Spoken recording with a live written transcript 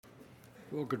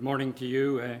Well, good morning to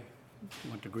you. I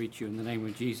want to greet you in the name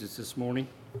of Jesus this morning.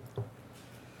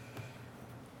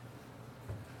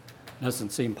 Doesn't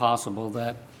seem possible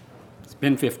that it's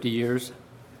been 50 years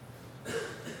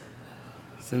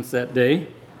since that day,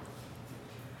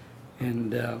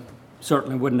 and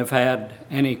certainly wouldn't have had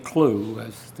any clue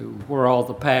as to where all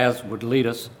the paths would lead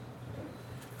us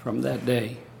from that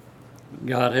day.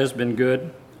 God has been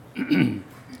good, and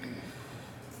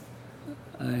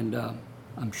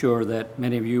I'm sure that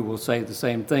many of you will say the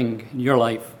same thing in your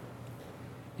life,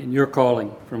 in your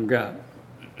calling from God.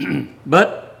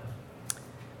 But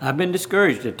I've been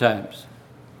discouraged at times.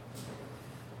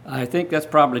 I think that's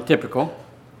probably typical.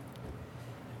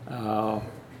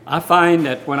 I find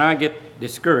that when I get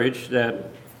discouraged, that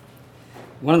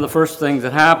one of the first things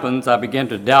that happens, I begin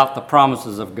to doubt the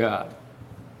promises of God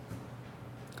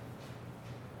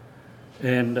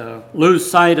and lose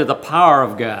sight of the power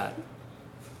of God,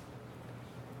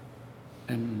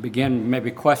 and begin maybe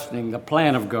questioning the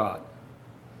plan of God.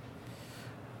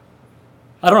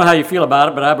 I don't know how you feel about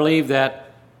it, but I believe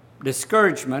that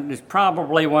discouragement is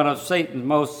probably one of Satan's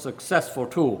most successful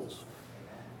tools,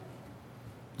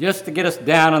 just to get us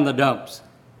down in the dumps,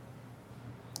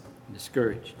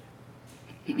 discouraged.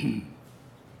 And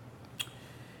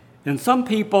some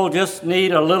people just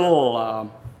need a little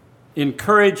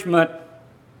encouragement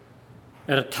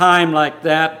at a time like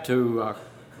that to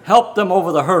help them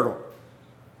over the hurdle.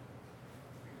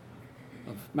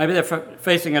 Maybe they're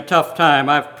facing a tough time.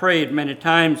 I've prayed many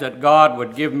times that God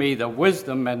would give me the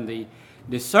wisdom and the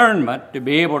discernment to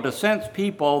be able to sense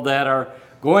people that are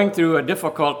going through a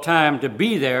difficult time, to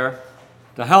be there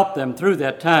to help them through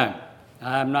that time.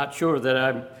 I'm not sure that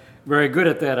I'm very good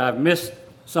at that. I've missed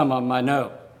some of them, I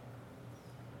know.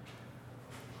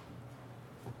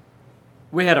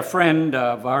 We had a friend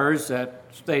of ours that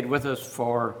stayed with us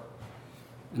for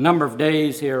a number of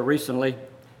days here recently.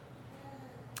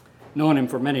 Known him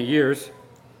for many years,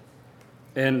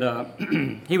 and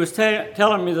he was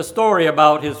telling me the story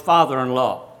about his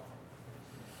father-in-law.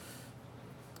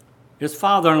 His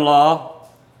father-in-law,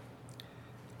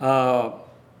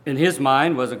 in his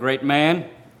mind, was a great man,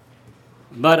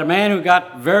 but a man who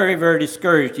got very, very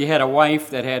discouraged. He had a wife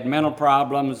that had mental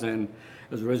problems, and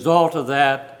as a result of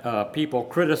that, people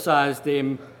criticized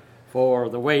him for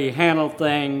the way he handled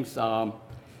things,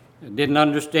 didn't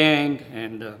understand,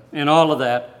 and all of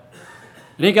that.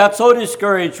 And he got so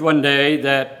discouraged one day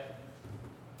that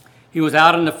he was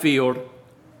out in the field,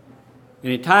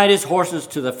 and he tied his horses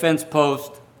to the fence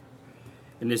post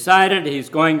and decided he's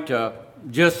going to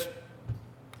just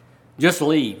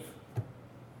leave,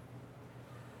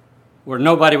 where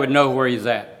nobody would know where he's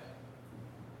at.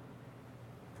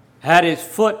 Had his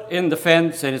foot in the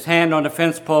fence and his hand on the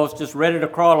fence post, just ready to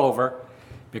crawl over,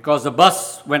 because the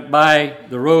bus went by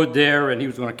the road there and he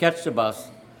was going to catch the bus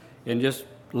and just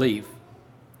leave.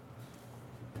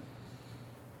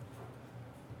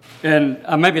 And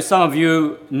maybe some of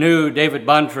you knew David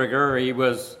Bontrager. He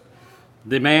was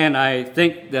the man, I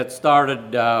think, that started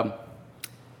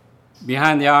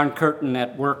behind the Iron Curtain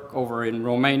at work over in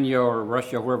Romania or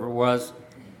Russia, wherever it was.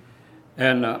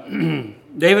 And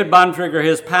David Bontrager,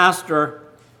 his pastor,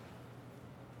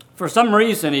 for some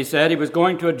reason, he said, he was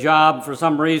going to a job. For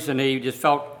some reason, he just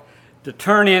felt to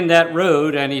turn in that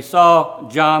road, and he saw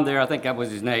John there, I think that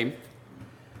was his name,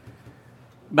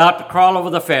 about to crawl over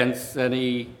the fence, and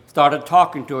he started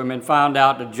talking to him and found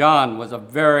out that John was a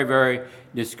very, very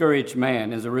discouraged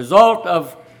man. As a result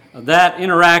of that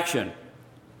interaction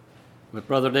with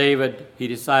Brother David, he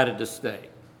decided to stay.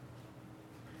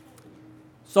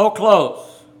 So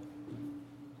close,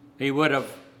 he would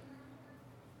have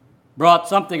brought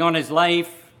something on his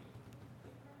life,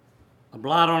 a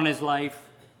blot on his life,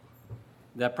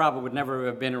 that probably would never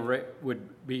have been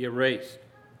would be erased.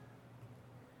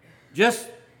 Just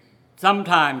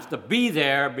sometimes to be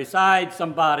there beside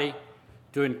somebody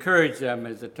to encourage them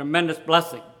is a tremendous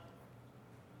blessing.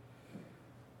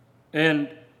 And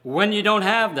when you don't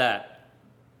have that,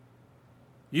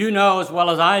 you know as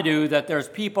well as I do that there's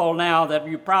people now that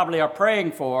you probably are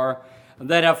praying for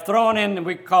that have thrown in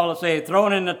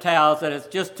the towel, that it's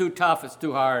just too tough, it's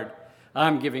too hard,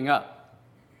 I'm giving up.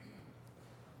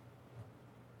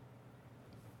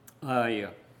 I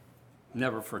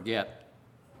never forget.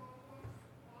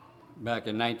 Back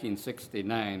in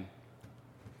 1969,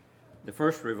 the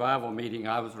first revival meeting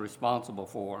I was responsible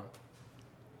for.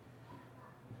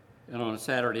 And on a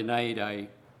Saturday night, I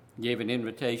gave an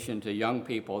invitation to young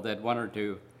people that wanted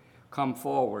to come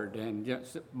forward, and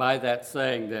just by that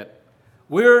saying that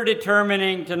we're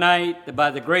determining tonight that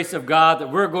by the grace of God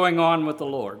that we're going on with the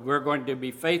Lord. We're going to be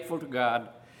faithful to God.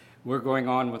 We're going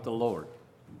on with the Lord.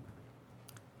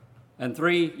 And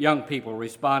 3 young people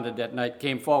responded that night,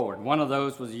 came forward. One of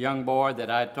those was a young boy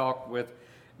that I talked with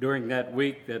during that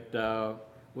week that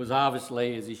was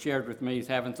obviously, as he shared with me, he's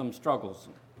having some struggles.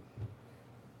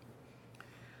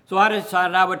 So I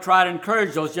decided I would try to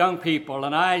encourage those young people.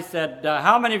 And I said,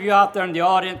 how many of you out there in the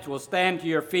audience will stand to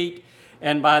your feet?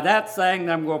 And by that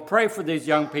saying, I'm going to pray for these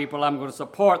young people. I'm going to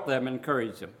support them,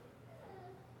 encourage them.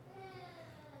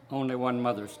 Only one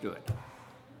mother stood.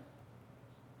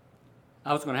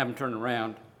 I was going to have them turn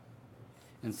around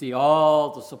and see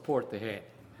all the support they had,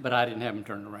 but I didn't have them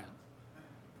turn around.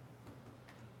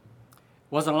 It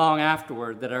wasn't long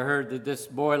afterward that I heard that this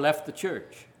boy left the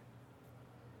church.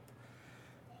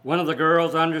 One of the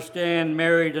girls, I understand,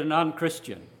 married a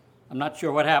non-Christian. I'm not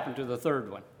sure what happened to the third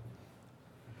one.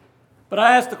 But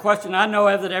I asked the question, I know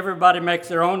that everybody makes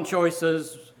their own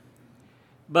choices,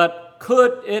 but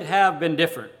could it have been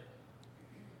different?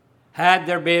 Had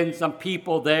there been some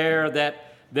people there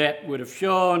that would have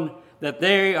shown that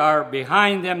they are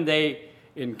behind them, they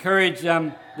encourage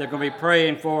them, they're going to be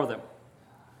praying for them.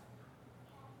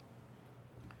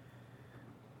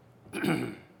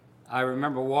 I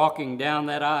remember walking down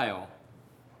that aisle,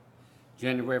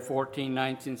 January 14,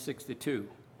 1962.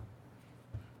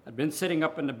 I'd been sitting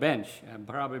up on the bench,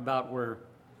 probably about where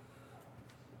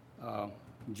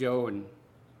Joe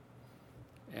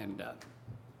and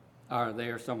are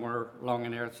there somewhere along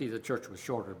in there. See, the church was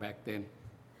shorter back then.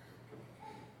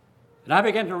 And I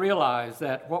began to realize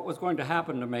that what was going to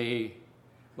happen to me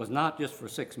was not just for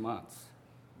 6 months.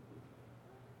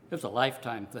 It was a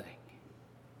lifetime thing.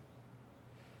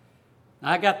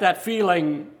 I got that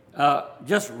feeling,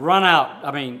 just run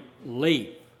out,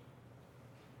 leave.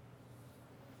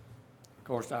 Of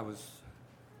course, I was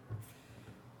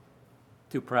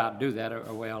too proud to do that,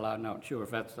 or well, I'm not sure if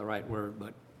that's the right word,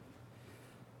 but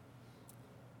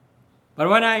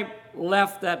when I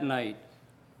left that night,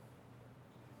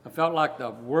 I felt like the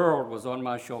world was on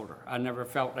my shoulder. I never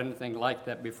felt anything like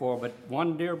that before, but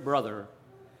one dear brother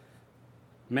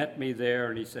met me there,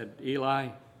 and he said, Eli,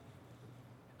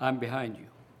 I'm behind you.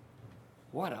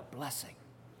 What a blessing.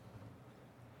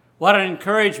 What an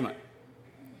encouragement.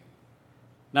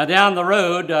 Now, down the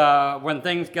road, when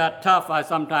things got tough, I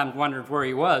sometimes wondered where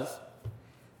he was.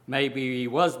 Maybe he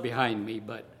was behind me,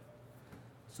 but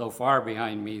so far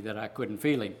behind me that I couldn't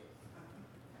feel him.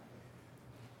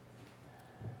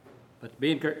 But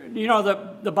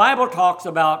the Bible talks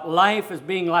about life as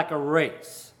being like a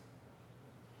race.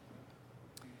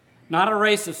 Not a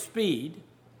race of speed,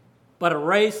 but a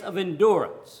race of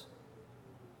endurance.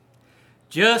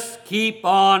 Just keep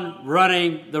on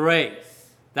running the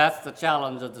race. That's the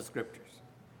challenge of the Scriptures.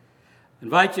 I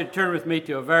invite you to turn with me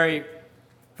to a very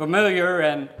familiar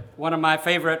and one of my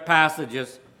favorite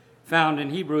passages found in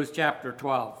Hebrews chapter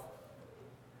 12,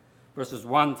 verses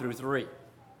 1 through 3.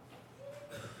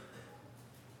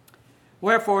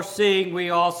 Wherefore, seeing we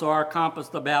also are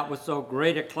compassed about with so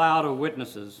great a cloud of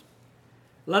witnesses,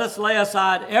 let us lay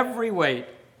aside every weight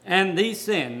and the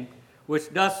sin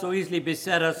which doth so easily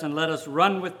beset us, and let us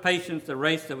run with patience the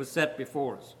race that was set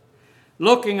before us,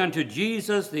 looking unto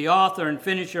Jesus, the author and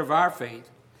finisher of our faith,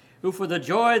 who for the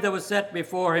joy that was set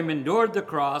before him endured the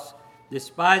cross,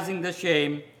 despising the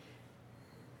shame,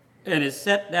 and is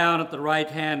set down at the right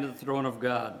hand of the throne of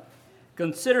God.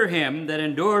 Consider him that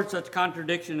endured such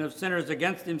contradiction of sinners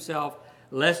against himself,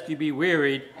 lest you be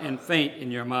wearied and faint in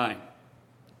your mind.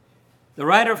 The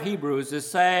writer of Hebrews is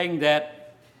saying that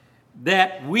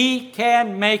we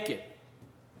can make it.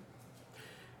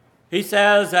 He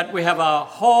says that we have a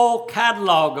whole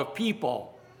catalog of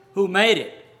people who made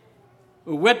it,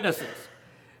 who witnesses.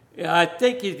 I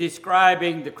think he's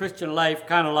describing the Christian life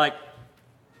kind of like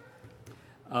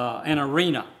an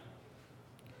arena.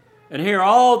 And here are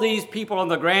all these people on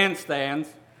the grandstands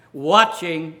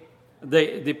watching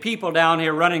the people down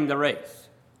here running the race.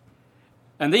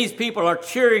 And these people are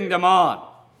cheering them on.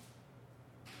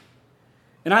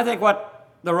 And I think what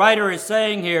the writer is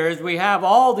saying here is we have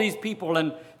all these people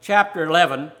in chapter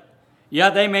 11.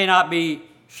 Yeah, they may not be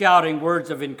shouting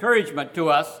words of encouragement to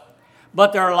us,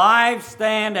 but their lives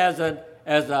stand as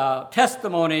a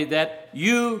testimony that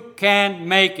you can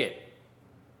make it.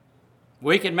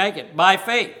 We can make it by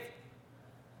faith.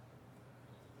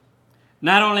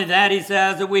 Not only that, he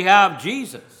says that we have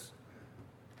Jesus,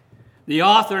 the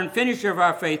author and finisher of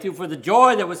our faith, who for the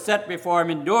joy that was set before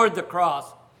him endured the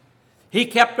cross. He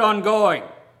kept on going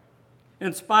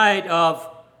in spite of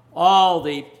all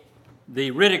the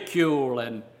ridicule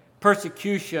and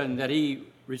persecution that he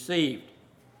received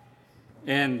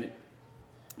and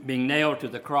being nailed to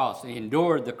the cross. He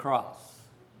endured the cross.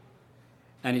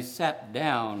 And he sat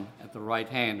down at the right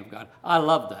hand of God. I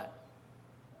love that.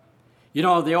 You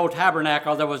know, the old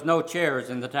tabernacle, there was no chairs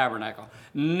in the tabernacle.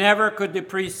 Never could the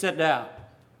priest sit down.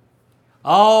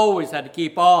 Always had to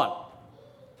keep on.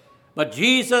 But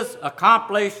Jesus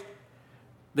accomplished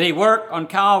the work on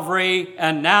Calvary,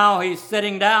 and now he's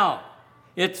sitting down.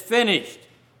 It's finished.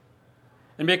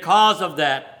 And because of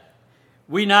that,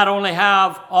 we not only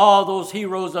have all those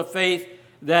heroes of faith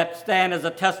that stand as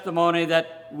a testimony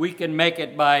that we can make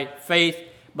it by faith,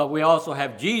 but we also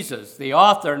have Jesus, the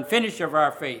author and finisher of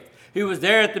our faith. He was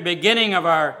there at the beginning of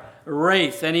our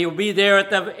race, and he will be there at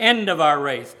the end of our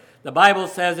race. The Bible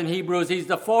says in Hebrews, he's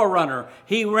the forerunner.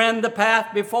 He ran the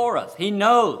path before us. He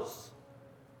knows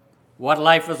what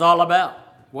life is all about,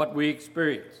 what we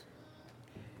experience.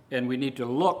 And we need to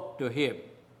look to him.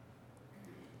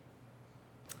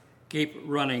 Keep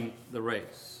running the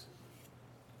race.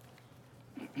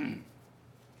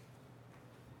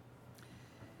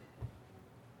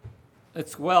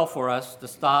 It's well for us to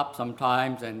stop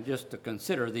sometimes and just to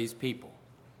consider these people.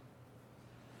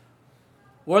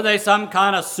 Were they some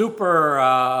kind of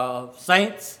super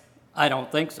saints? I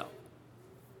don't think so.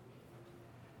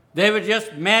 They were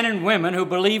just men and women who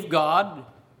believed God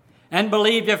and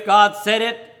believed if God said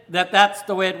it, that that's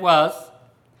the way it was.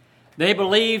 They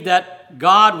believed that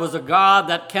God was a God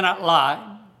that cannot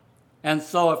lie, and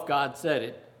so if God said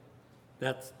it,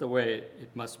 that's the way it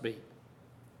must be.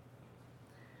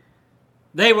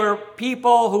 They were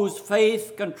people whose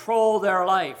faith controlled their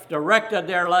life, directed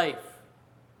their life.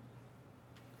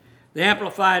 The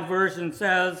Amplified Version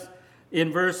says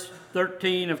in verse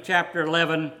 13 of chapter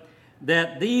 11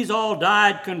 that these all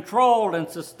died controlled and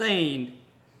sustained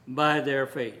by their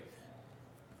faith.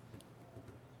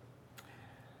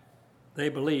 They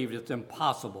believed it's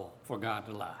impossible for God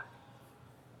to lie.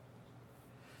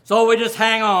 So we just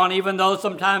hang on, even though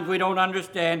sometimes we don't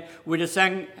understand. We just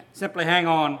simply hang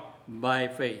on by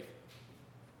faith.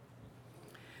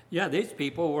 Yeah, these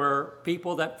people were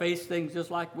people that faced things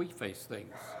just like we face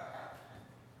things.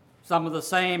 Some of the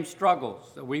same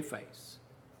struggles that we face.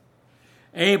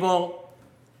 Abel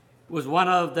was one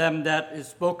of them that is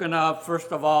spoken of,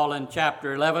 first of all, in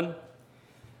chapter 11.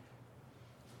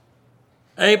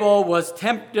 Abel was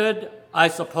tempted, I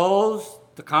suppose,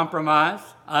 to compromise.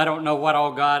 I don't know what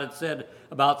all God had said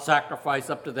about sacrifice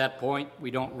up to that point.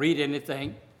 We don't read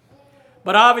anything.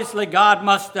 But obviously, God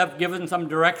must have given some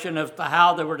direction as to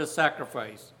how they were to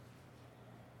sacrifice.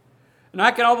 And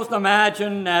I can almost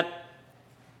imagine that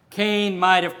Cain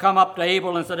might have come up to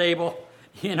Abel and said, Abel,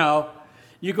 you know,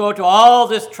 you go to all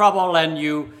this trouble and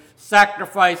you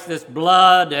sacrifice this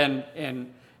blood and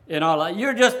all that.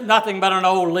 You're just nothing but an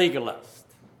old legalist.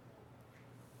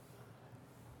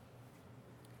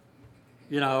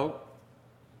 You know,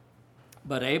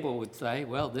 but Abel would say,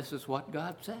 well, this is what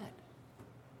God said.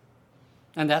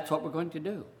 And that's what we're going to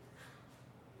do.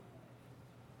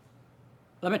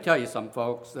 Let me tell you some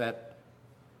folks that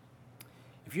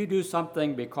if you do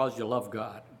something because you love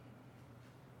God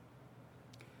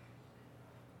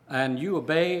and you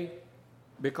obey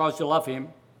because you love him,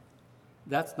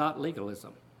 that's not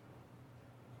legalism.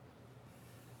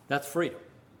 That's freedom.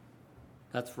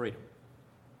 That's freedom.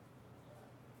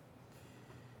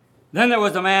 Then there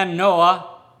was a man,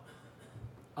 Noah.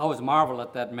 I always marvel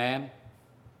at that man.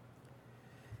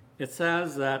 It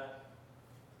says that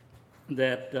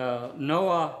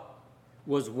Noah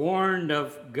was warned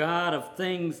of God of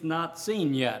things not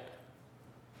seen yet.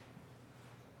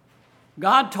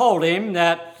 God told him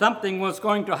that something was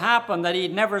going to happen that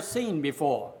he'd never seen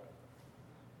before.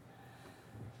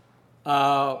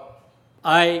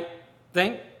 I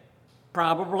think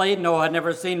probably Noah had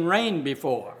never seen rain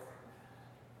before.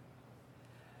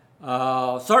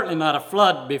 Certainly not a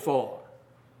flood before.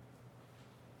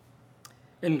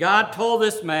 And God told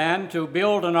this man to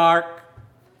build an ark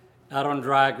out on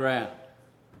dry ground.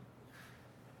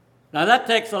 Now that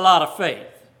takes a lot of faith.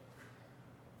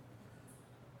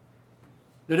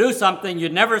 To do something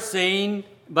you'd never seen,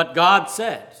 but God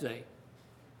said, see.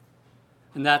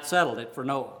 And that settled it for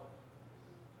Noah.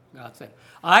 God said.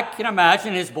 I can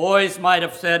imagine his boys might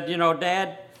have said, you know,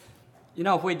 Dad, you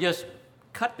know, if we just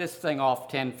cut this thing off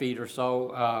 10 feet or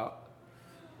so,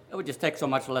 it would just take so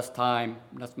much less time,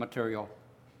 less material.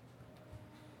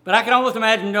 But I can almost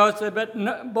imagine Noah said, but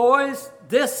no, boys,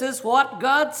 this is what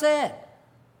God said.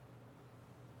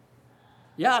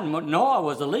 Yeah, Noah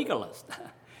was a legalist.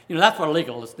 You know, that's what a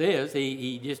legalist is.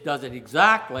 He just does it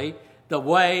exactly the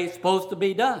way it's supposed to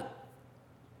be done.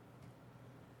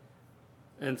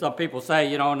 And some people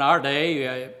say, you know, in our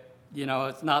day, you know,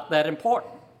 it's not that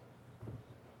important.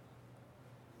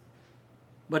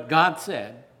 But God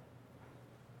said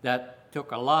that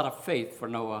took a lot of faith for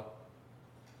Noah.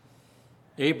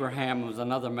 Abraham was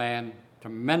another man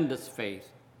tremendous faith.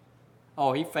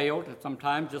 Oh, he failed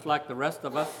sometimes, just like the rest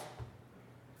of us.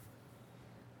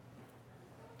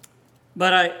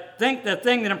 But I think the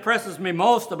thing that impresses me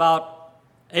most about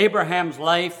Abraham's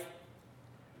life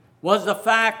was the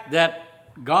fact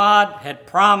that God had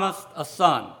promised a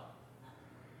son.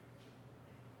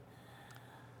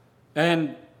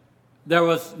 And there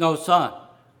was no son.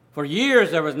 For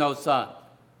years there was no son.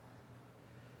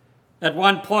 At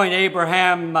one point,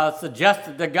 Abraham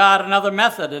suggested to God another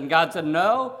method, and God said,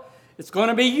 no, it's going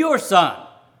to be your son.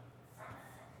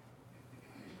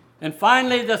 And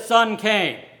finally the son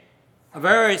came, a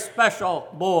very special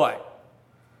boy.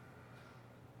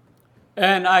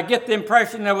 And I get the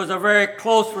impression there was a very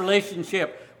close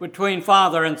relationship between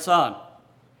father and son.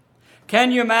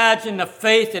 Can you imagine the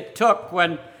faith it took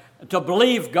to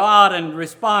believe God and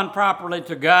respond properly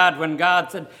to God when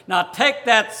God said, now take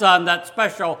that son, that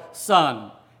special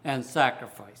son, and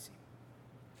sacrifice him?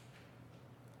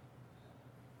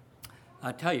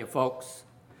 I tell you, folks,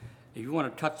 if you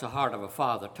want to touch the heart of a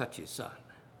father, touch his son.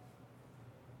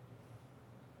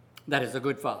 That is a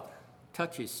good father.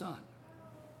 Touch his son.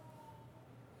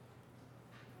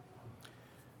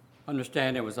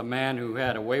 Understand there was a man who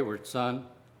had a wayward son.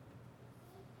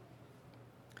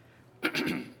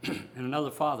 And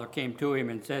another father came to him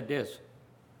and said this.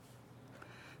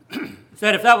 He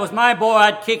said, if that was my boy,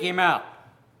 I'd kick him out.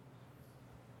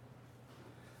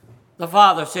 The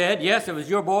father said, yes, if it was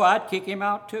your boy, I'd kick him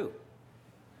out too.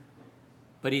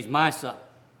 But he's my son.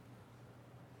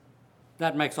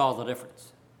 That makes all the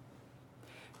difference.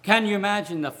 Can you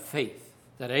imagine the faith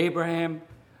that Abraham,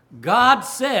 God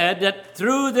said that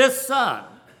through this son,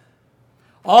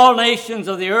 all nations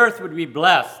of the earth would be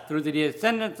blessed through the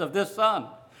descendants of this son.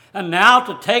 And now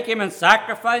to take him and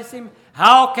sacrifice him,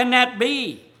 how can that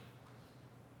be?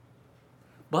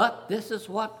 But this is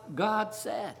what God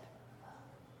said.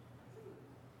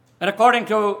 And according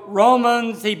to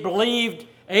Romans,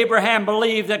 Abraham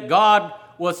believed that God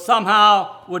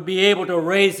would be able to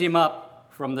raise him up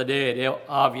from the dead,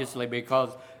 obviously,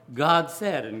 because God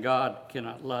said, and God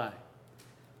cannot lie.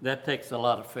 That takes a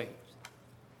lot of faith.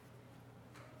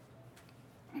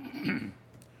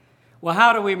 Well,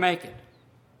 how do we make it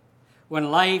when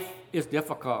life is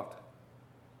difficult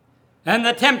and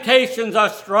the temptations are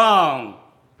strong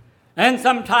and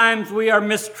sometimes we are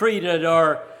mistreated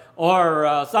or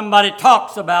somebody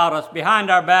talks about us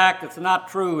behind our back that's not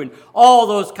true, and all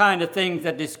those kind of things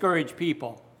that discourage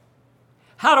people?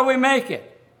 How do we make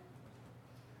it?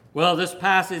 Well, this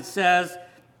passage says,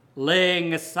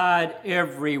 laying aside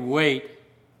every weight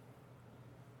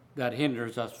that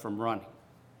hinders us from running.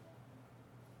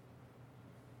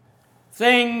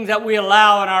 Things that we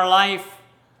allow in our life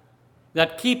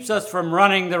that keeps us from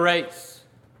running the race.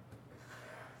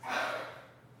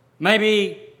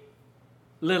 Maybe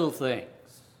little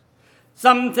things.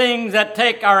 Some things that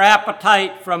take our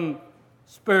appetite from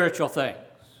spiritual things.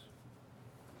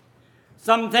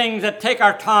 Some things that take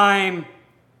our time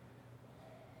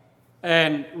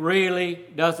and really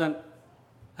doesn't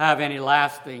have any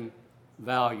lasting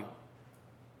value.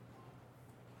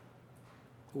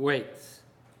 Weights.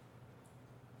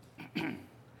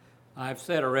 I've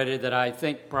said already that I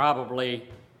think probably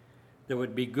it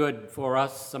would be good for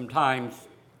us sometimes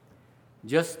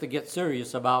just to get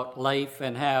serious about life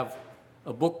and have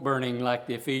a book burning like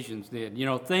the Ephesians did. You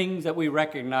know, things that we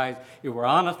recognize, if we're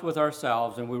honest with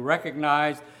ourselves and we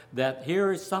recognize that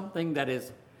here is something that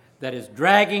is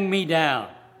dragging me down,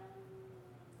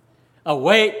 a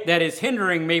weight that is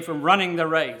hindering me from running the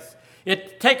race.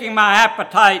 It's taking my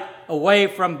appetite away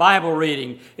from Bible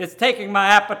reading. It's taking my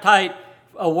appetite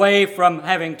away from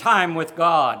having time with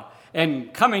God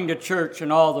and coming to church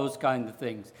and all those kinds of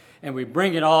things. And we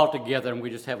bring it all together and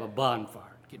we just have a bonfire.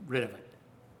 Get rid of it.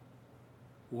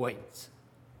 Weights.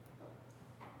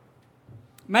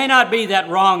 May not be that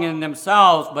wrong in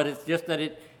themselves, but it's just that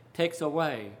it takes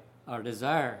away our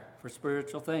desire for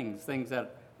spiritual things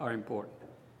that are important.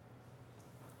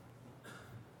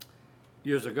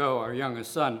 Years ago, our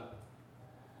youngest son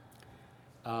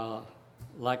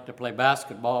liked to play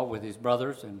basketball with his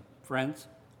brothers and friends.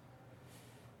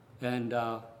 And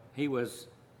he was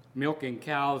milking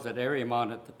cows at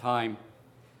Ariamont at the time.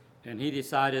 And he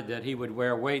decided that he would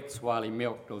wear weights while he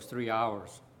milked those 3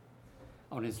 hours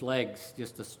on his legs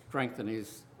just to strengthen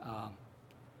his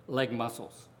leg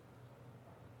muscles.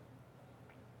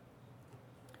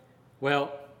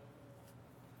 Well,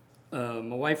 my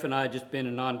wife and I had just been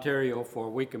in Ontario for a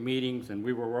week of meetings, and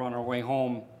we were on our way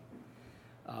home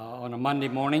on a Monday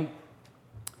morning.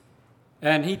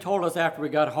 And he told us after we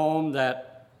got home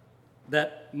that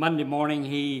Monday morning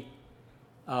maybe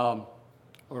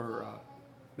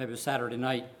it was Saturday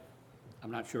night,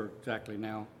 I'm not sure exactly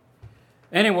now.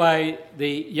 Anyway, the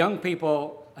young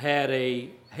people had a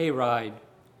hayride,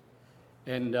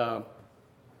 and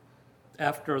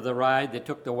after the ride, they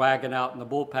took the wagon out in the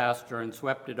bull pasture and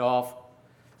swept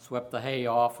the hay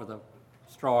off, or the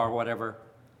straw or whatever.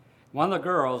 One of the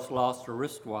girls lost her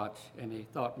wristwatch, and he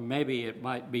thought maybe it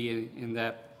might be in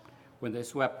that when they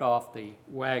swept off the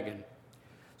wagon.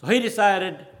 So he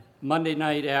decided Monday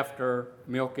night after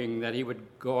milking that he would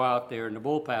go out there in the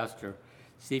bull pasture,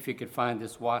 see if he could find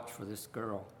this watch for this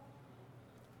girl.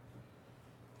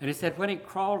 And he said when he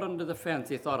crawled under the fence,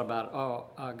 he thought about, oh,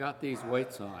 I got these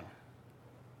weights on.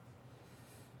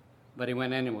 But he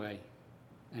went anyway,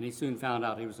 and he soon found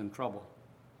out he was in trouble.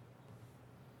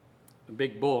 The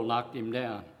big bull knocked him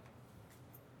down.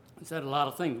 He said a lot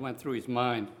of things went through his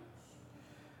mind.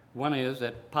 One is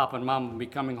that Papa and Mama will be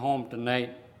coming home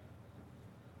tonight,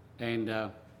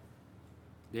 and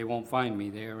they won't find me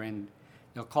there. And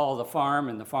they'll call the farm,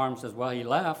 and the farm says, well, he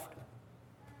left.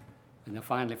 And they'll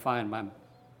finally find my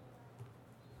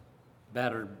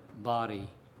battered body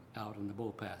out in the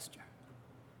bull pasture.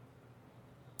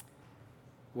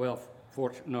 Well,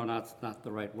 no, that's not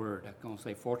the right word. I'm going to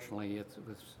say fortunately, it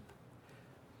was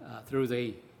through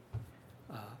the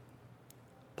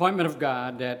appointment of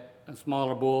God that a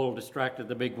smaller bull distracted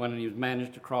the big one, and he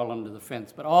managed to crawl under the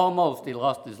fence. But almost he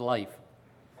lost his life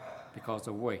because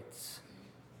of weights.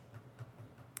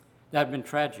 That had been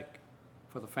tragic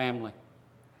for the family.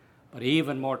 But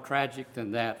even more tragic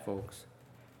than that, folks,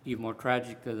 even more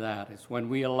tragic than that is when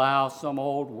we allow some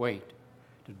old weight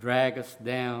to drag us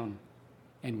down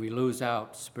and we lose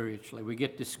out spiritually. We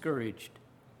get discouraged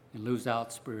and lose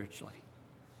out spiritually.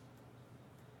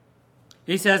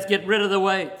 He says, get rid of the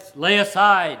weights. Lay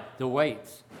aside the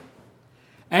weights.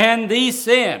 And the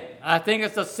sin, I think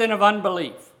it's the sin of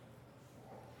unbelief,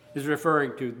 is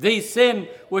referring to. The sin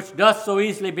which doth so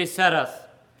easily beset us.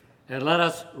 And let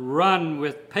us run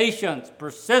with patience,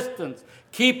 persistence,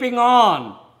 keeping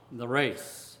on the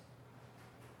race.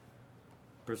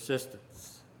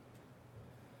 Persistence.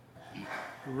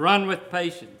 Run with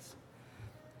patience.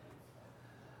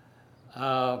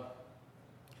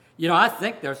 I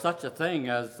think there's such a thing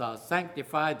as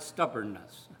sanctified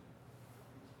stubbornness.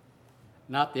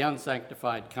 Not the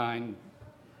unsanctified kind,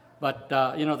 but,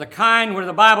 the kind where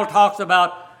the Bible talks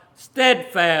about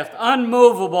steadfast,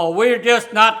 unmovable. We're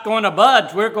just not going to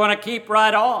budge. We're going to keep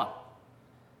right on.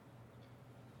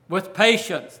 With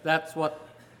patience, that's what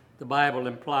the Bible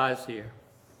implies here.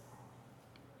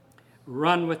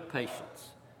 Run with patience.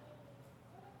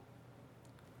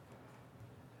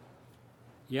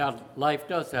 Yeah, life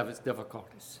does have its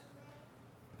difficulties.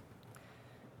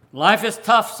 Life is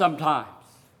tough sometimes.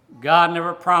 God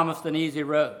never promised an easy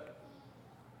road.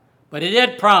 But He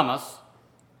did promise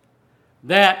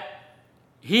that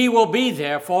He will be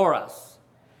there for us.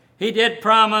 He did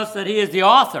promise that He is the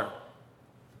author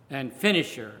and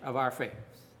finisher of our faith.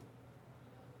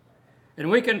 And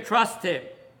we can trust Him.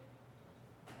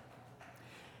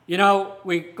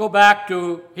 We go back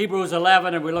to Hebrews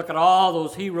 11 and we look at all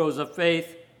those heroes of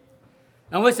faith.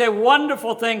 And we say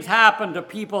wonderful things happened to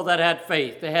people that had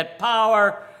faith. They had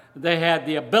power. They had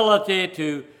the ability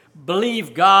to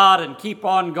believe God and keep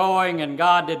on going. And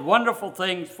God did wonderful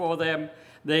things for them.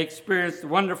 They experienced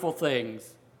wonderful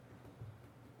things.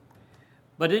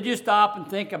 But did you stop and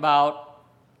think about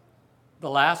the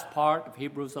last part of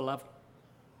Hebrews 11?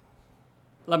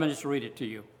 Let me just read it to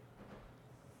you.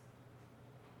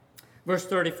 Verse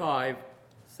 35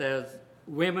 says,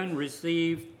 women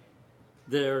received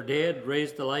their dead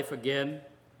raised to life again.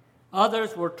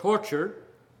 Others were tortured,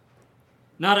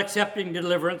 not accepting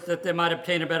deliverance that they might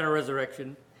obtain a better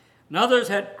resurrection. And others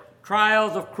had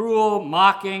trials of cruel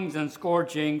mockings and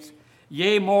scourgings,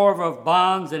 yea, more of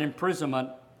bonds and imprisonment.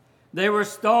 They were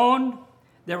stoned,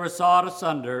 they were sawed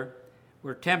asunder,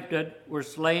 were tempted, were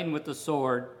slain with the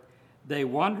sword. They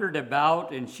wandered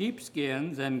about in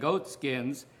sheepskins and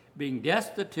goatskins, being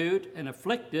destitute and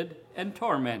afflicted and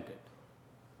tormented.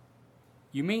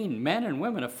 You mean men and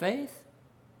women of faith?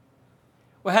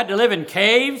 We had to live in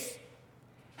caves,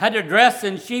 had to dress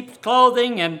in sheep's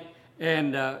clothing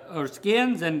or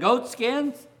skins and goat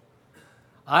skins?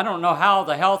 I don't know how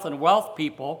the health and wealth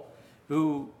people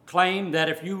who claim that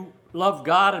if you love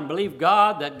God and believe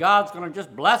God, that God's going to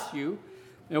just bless you,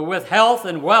 with health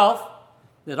and wealth,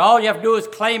 that all you have to do is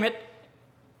claim it.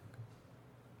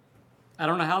 I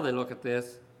don't know how they look at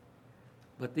this,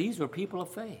 but these were people of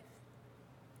faith.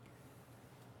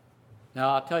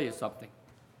 Now, I'll tell you something.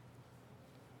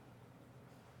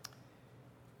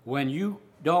 When you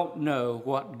don't know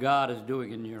what God is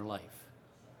doing in your life,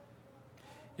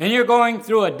 and you're going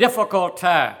through a difficult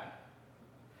time,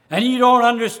 and you don't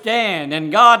understand,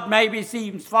 and God maybe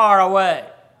seems far away.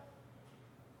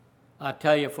 I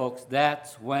tell you, folks,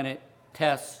 that's when it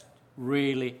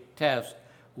really tests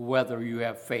whether you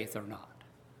have faith or not.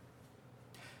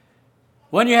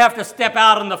 When you have to step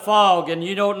out in the fog and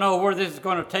you don't know where this is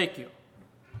going to take you.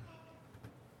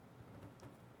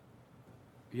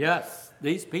 Yes,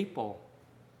 these people,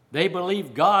 they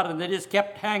believed God and they just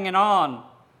kept hanging on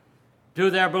to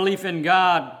their belief in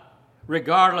God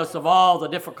regardless of all the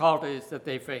difficulties that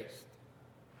they faced.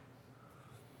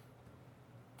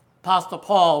 Apostle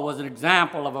Paul was an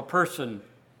example of a person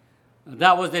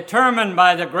that was determined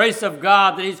by the grace of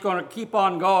God that he's going to keep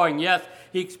on going. Yes,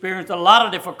 he experienced a lot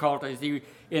of difficulties.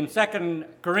 In 2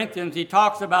 Corinthians, he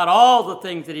talks about all the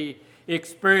things that he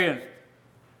experienced.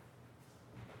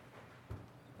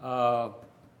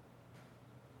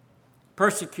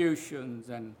 Persecutions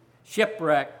and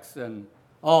shipwrecks and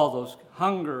all those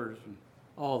hungers and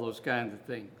all those kinds of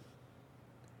things.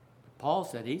 Paul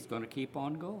said he's going to keep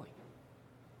on going.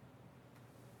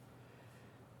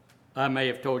 I may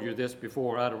have told you this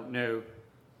before, I don't know.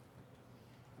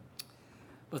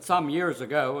 But some years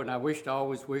ago, and I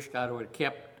always wished I would have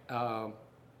kept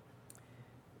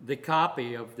the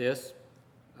copy of this,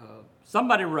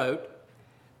 somebody wrote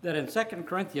that in 2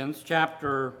 Corinthians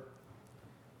chapter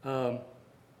 4,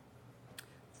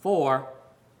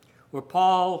 where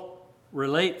Paul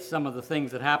relates some of the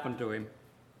things that happened to him,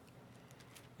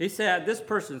 this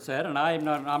person said, and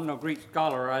I'm no Greek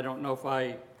scholar, I don't know if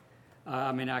I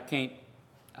can't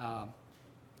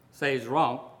say he's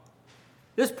wrong.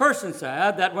 This person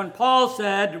said that when Paul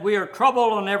said, we are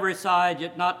troubled on every side,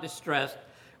 yet not distressed,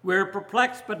 we are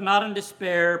perplexed but not in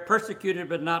despair, persecuted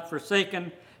but not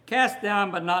forsaken, cast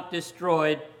down but not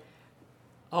destroyed,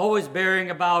 always bearing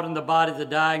about in the body the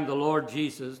dying the Lord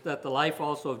Jesus, that the life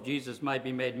also of Jesus might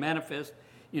be made manifest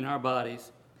in our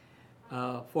bodies.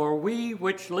 For we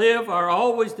which live are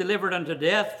always delivered unto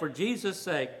death for Jesus'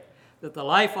 sake, that the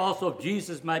life also of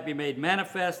Jesus might be made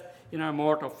manifest in our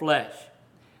mortal flesh.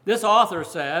 This author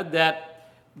said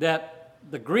that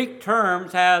the Greek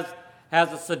terms has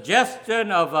a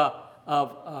suggestion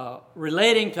of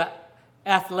relating to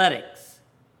athletics.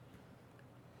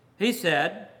 He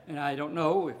said, and I don't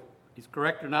know if he's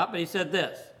correct or not, but he said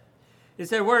this. He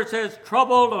said, where it says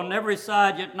troubled on every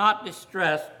side yet not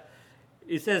distressed,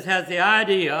 he says has the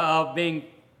idea of being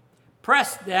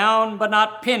pressed down but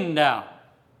not pinned down.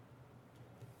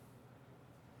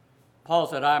 Paul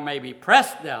said, I may be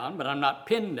pressed down, but I'm not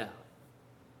pinned down.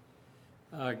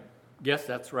 I guess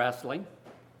that's wrestling.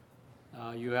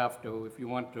 You have to, if you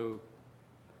want to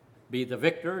be the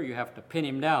victor, you have to pin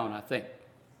him down, I think.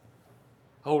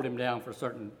 Hold him down for a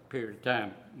certain period of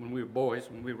time. When we were boys,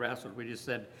 when we wrestled, we just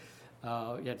said,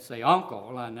 you had to say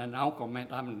uncle, and then uncle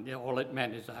meant, all it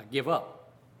meant is I give up.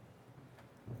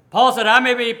 Paul said, I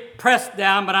may be pressed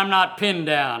down, but I'm not pinned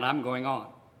down. I'm going on.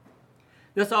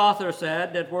 This author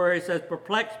said that where he says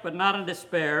perplexed but not in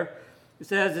despair, he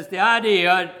says it's the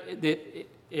idea that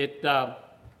it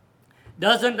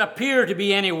doesn't appear to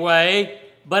be any way,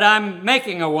 but I'm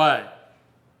making a way.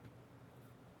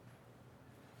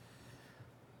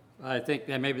 I think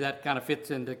that maybe that kind of fits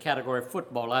into the category of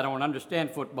football. I don't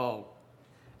understand football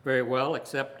very well,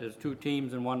 except there's two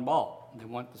teams and one ball. They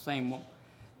want the same ball,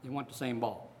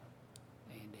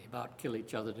 and they about kill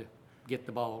each other to get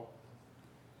the ball.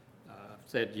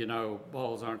 Said,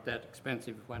 balls aren't that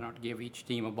expensive. Why not give each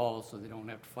team a ball so they don't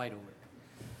have to fight over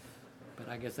it? But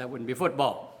I guess that wouldn't be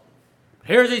football.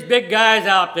 Here's these big guys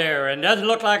out there, and it doesn't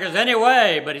look like there's any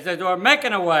way, but he says, we're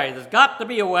making a way. There's got to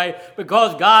be a way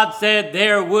because God said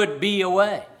there would be a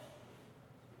way.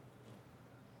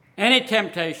 Any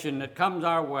temptation that comes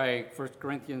our way, 1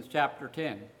 Corinthians chapter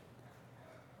 10,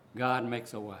 God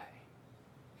makes a way.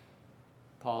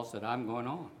 Paul said, I'm going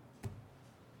on.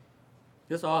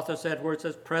 This author said where it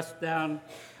says pressed down,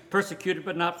 persecuted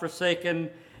but not forsaken,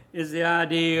 is the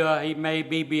idea he may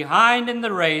be behind in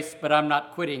the race, but I'm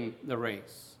not quitting the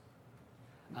race.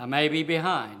 I may be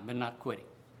behind, but not quitting.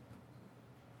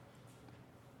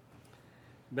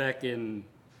 Back in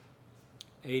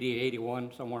 80,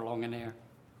 81, somewhere along in there,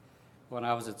 when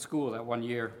I was at school that one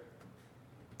year,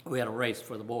 we had a race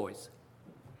for the boys.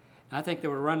 I think they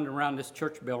were running around this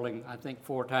church building,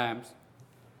 4 times,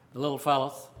 the little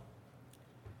fellas.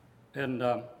 And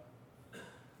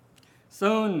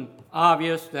soon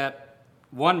obvious that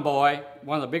one boy,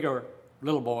 one of the bigger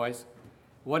little boys,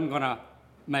 wasn't going to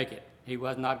make it. He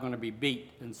was not going to be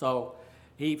beat. And so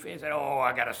he said,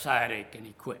 I got a side ache, and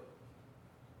he quit.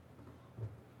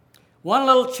 One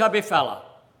little chubby fella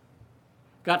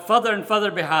got further and further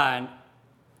behind,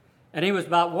 And he was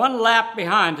about one lap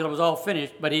behind till it was all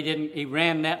finished, but he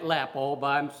ran that lap all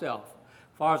by himself.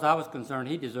 As far as I was concerned,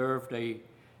 he deserved a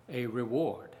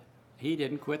reward. He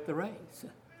didn't quit the race.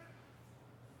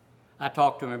 I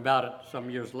talked to him about it some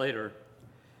years later,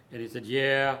 and he said,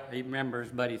 yeah, he remembers,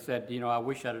 but he said, I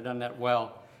wish I'd have done that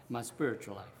well in my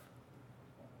spiritual life.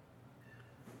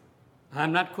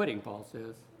 I'm not quitting, Paul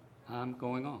says. I'm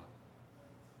going on.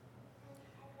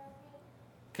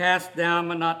 Cast down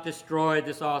but not destroyed,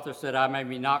 this author said, I may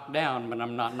be knocked down, but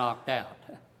I'm not knocked out.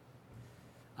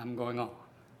 I'm going on.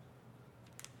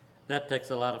 That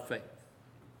takes a lot of faith.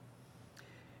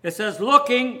 It says,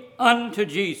 looking unto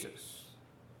Jesus,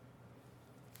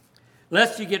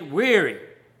 lest you get weary,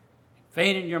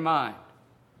 faint in your mind.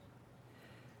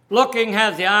 Looking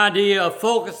has the idea of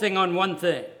focusing on one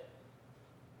thing,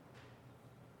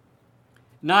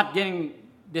 not getting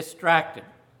distracted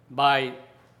by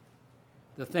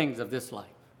the things of this life.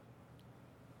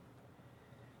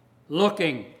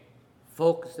 Looking,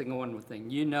 focusing on one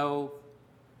thing. You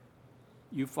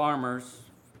farmers,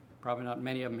 probably not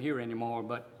many of them here anymore,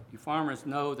 but you farmers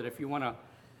know that if you want to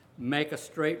make a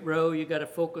straight row, you got to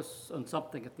focus on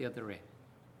something at the other end.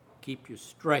 Keep you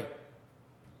straight.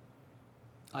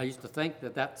 I used to think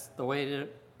that that's the way to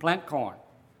plant corn.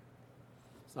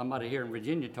 Somebody here in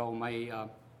Virginia told me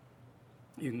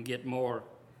you can get more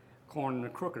corn in a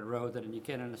crooked row than you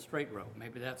can in a straight row.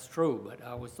 Maybe that's true, but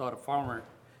I always thought a farmer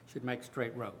should make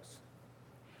straight rows.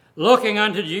 Looking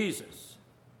unto Jesus,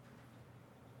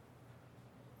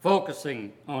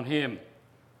 focusing on him,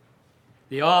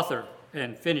 the author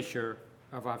and finisher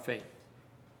of our faith.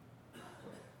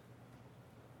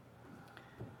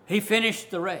 He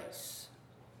finished the race.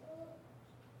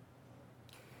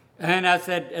 And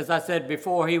as I said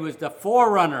before, he was the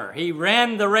forerunner. He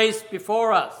ran the race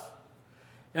before us.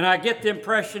 And I get the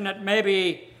impression that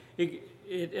maybe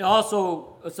it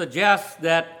also suggests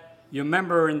that, you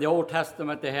remember in the Old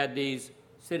Testament they had these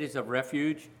cities of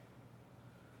refuge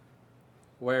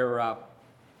where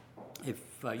if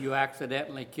you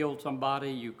accidentally killed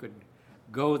somebody, you could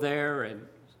go there and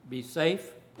be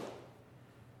safe.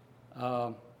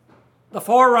 The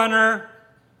forerunner,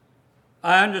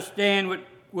 I understand,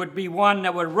 would be one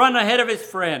that would run ahead of his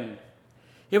friend.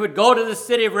 He would go to the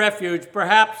city of refuge.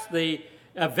 Perhaps the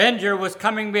avenger was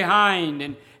coming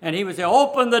behind, and he would say,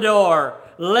 open the door,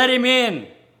 let him in.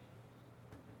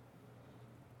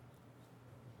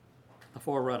 The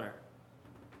forerunner.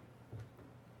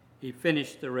 He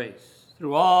finished the race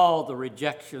through all the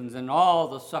rejections and all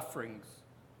the sufferings.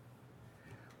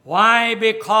 Why?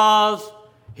 Because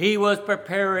he was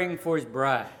preparing for his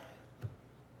bride.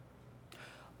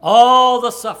 All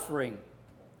the suffering,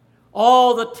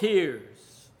 all the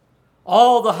tears,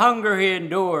 all the hunger he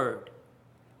endured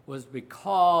was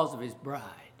because of his bride,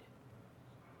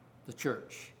 the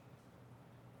church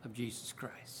of Jesus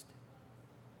Christ.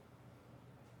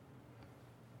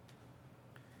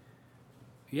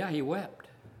 Yeah, he wept.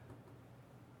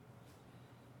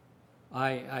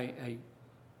 I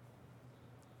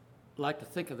like to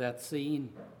think of that scene.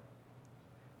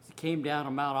 He came down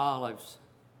on Mount Olives.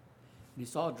 He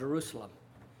saw Jerusalem,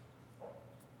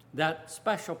 that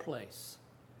special place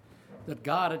that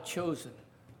God had chosen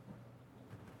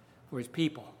for his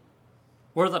people,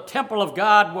 where the temple of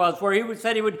God was, where he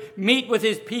said he would meet with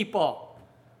his people.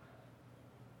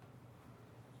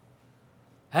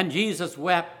 And Jesus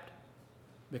wept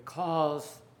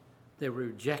because they were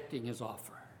rejecting his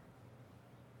offer.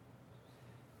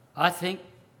 I think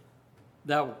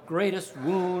the greatest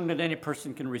wound that any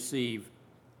person can receive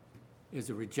is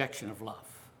the rejection of love.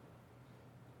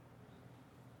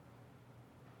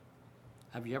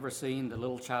 Have you ever seen the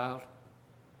little child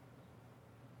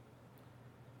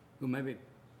who maybe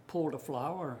pulled a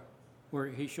flower where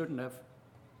he shouldn't have?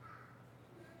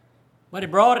 But he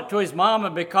brought it to his mama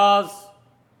because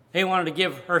he wanted to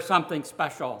give her something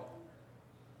special.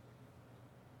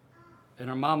 And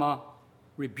her mama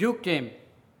rebuked him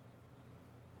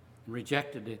and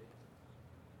rejected it.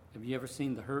 Have you ever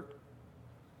seen the hurt?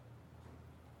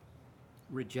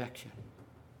 Rejection.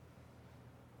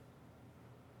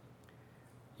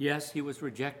 Yes, he was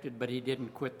rejected, but he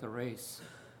didn't quit the race.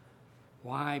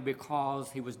 Why?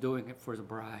 Because he was doing it for the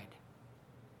bride.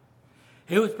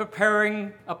 He was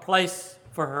preparing a place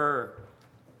for her.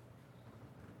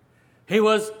 He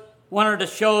wanted to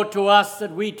show to us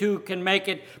that we too can make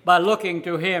it by looking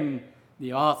to him,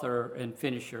 the author and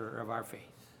finisher of our faith.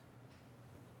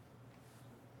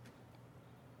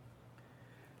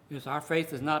 Because our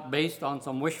faith is not based on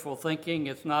some wishful thinking.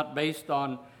 It's not based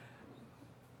on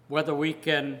whether we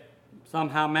can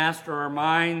somehow master our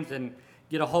minds and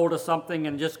get a hold of something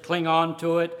and just cling on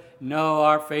to it. No,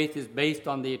 our faith is based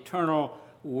on the eternal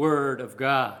Word of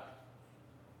God.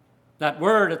 That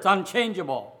Word, it's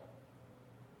unchangeable,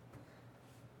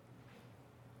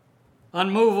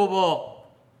 unmovable,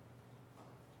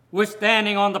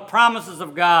 withstanding on the promises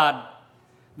of God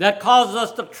that causes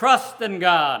us to trust in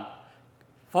God.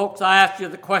 Folks, I asked you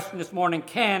the question this morning,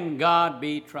 can God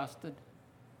be trusted?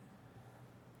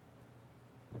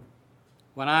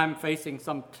 When I'm facing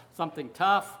something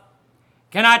tough,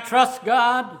 can I trust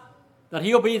God that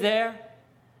He'll be there?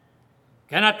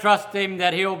 Can I trust Him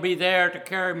that He'll be there to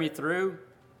carry me through?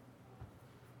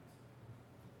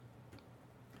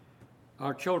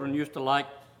 Our children used to like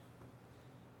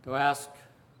to ask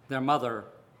their mother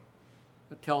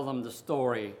to tell them the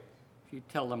story. She'd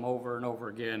tell them over and over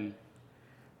again.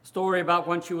 A story about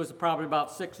when she was probably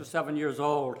about 6 or 7 years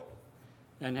old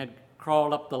and had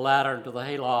crawled up the ladder into the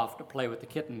hayloft to play with the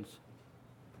kittens.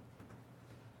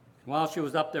 While she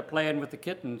was up there playing with the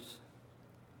kittens,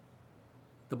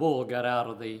 the bull got out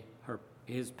of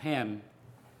his pen,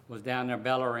 was down there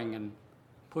bellowing and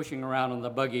pushing around in the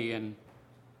buggy, and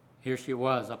here she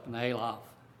was up in the hayloft.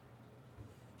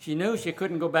 She knew she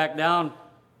couldn't go back down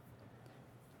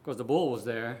because the bull was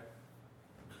there.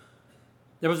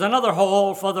 There was another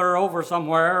hole further over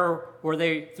somewhere where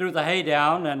they threw the hay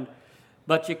down,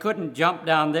 but she couldn't jump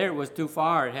down there. It was too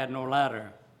far. It had no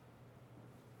ladder.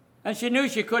 And she knew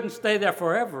she couldn't stay there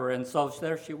forever, and so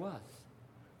there she was.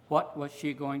 What was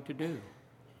she going to do?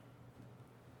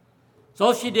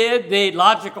 So she did the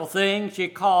logical thing. She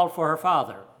called for her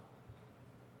father.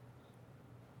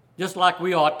 Just like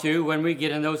we ought to when we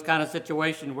get in those kind of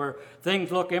situations where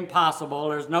things look impossible,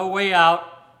 there's no way out,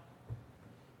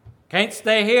 can't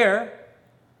stay here.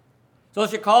 So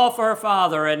she called for her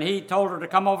father, and he told her to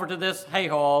come over to this hay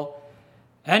hole,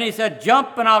 and he said,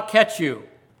 "Jump and I'll catch you."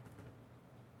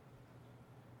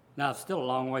 Now, it's still a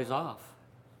long ways off.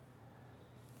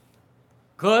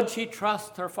 Could she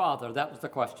trust her father? That was the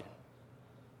question.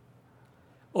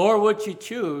 Or would she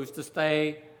choose to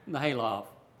stay in the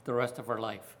hayloft the rest of her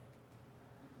life?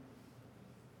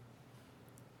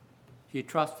 She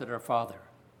trusted her father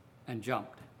and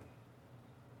jumped.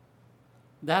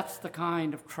 That's the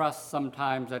kind of trust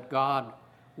sometimes that God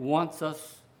wants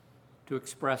us to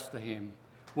express to Him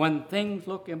when things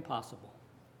look impossible.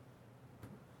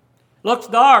 Looks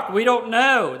dark, we don't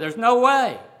know, there's no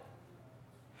way.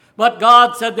 But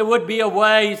God said there would be a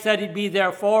way. He said He'd be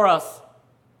there for us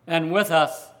and with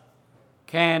us.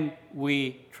 Can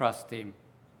we trust Him?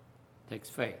 It takes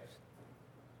faith.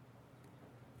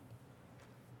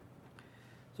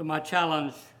 So my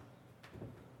challenge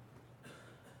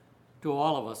to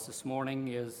all of us this morning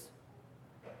is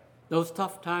those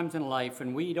tough times in life,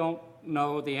 and we don't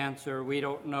know the answer, we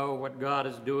don't know what God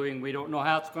is doing, we don't know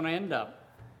how it's going to end up.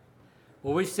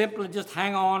 Well, we simply just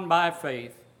hang on by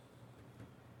faith.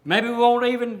 Maybe we won't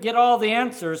even get all the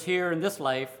answers here in this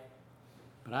life,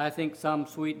 but I think some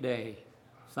sweet day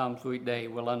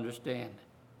we'll understand.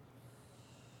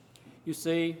 You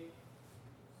see,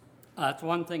 that's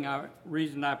one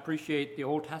reason I appreciate the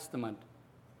Old Testament,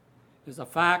 is the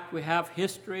fact we have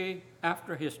history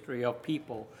after history of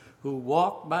people who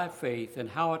walked by faith and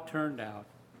how it turned out.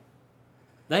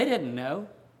 They didn't know.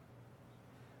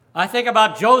 I think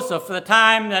about Joseph, the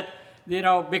time that,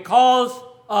 because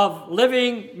of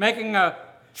making a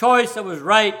choice that was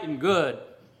right and good,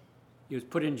 he was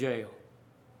put in jail.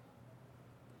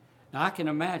 Now, I can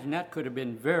imagine that could have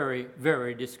been very,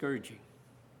 very discouraging.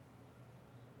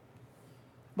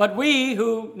 But we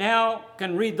who now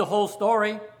can read the whole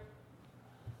story,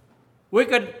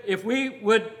 if we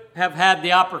would have had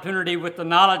the opportunity with the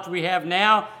knowledge we have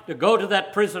now to go to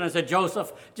that prison and say,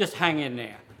 "Joseph, just hang in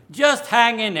there. Just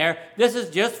hang in there. This is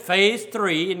just phase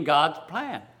 3 in God's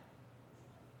plan."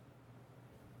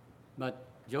 But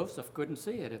Joseph couldn't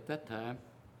see it at that time.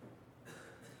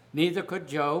 Neither could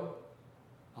Job.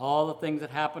 All the things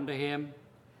that happened to him.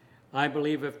 I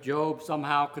believe if Job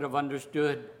somehow could have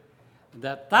understood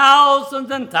that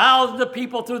thousands and thousands of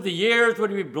people through the years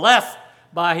would be blessed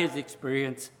by his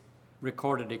experience,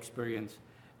 recorded experience,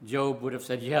 Job would have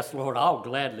said, "Yes, Lord, I'll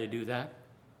gladly do that."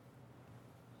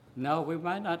 No, we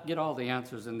might not get all the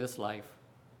answers in this life,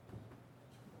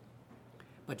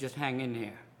 but just hang in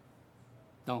there.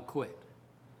 Don't quit.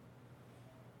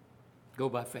 Go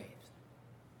by faith.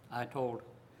 I told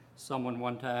someone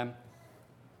one time,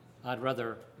 I'd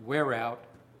rather wear out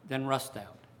than rust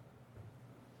out.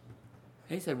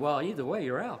 He said, "Well, either way,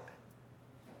 you're out."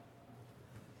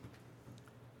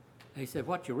 He said,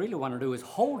 "What you really want to do is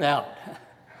hold out."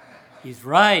 He's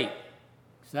right.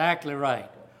 Exactly right.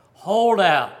 Hold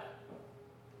out.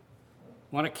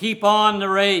 Want to keep on the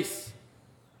race.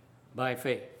 by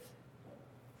faith,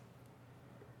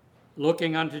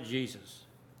 looking unto Jesus,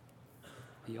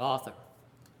 the author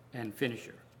and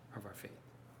finisher of our faith.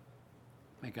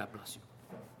 May God bless you.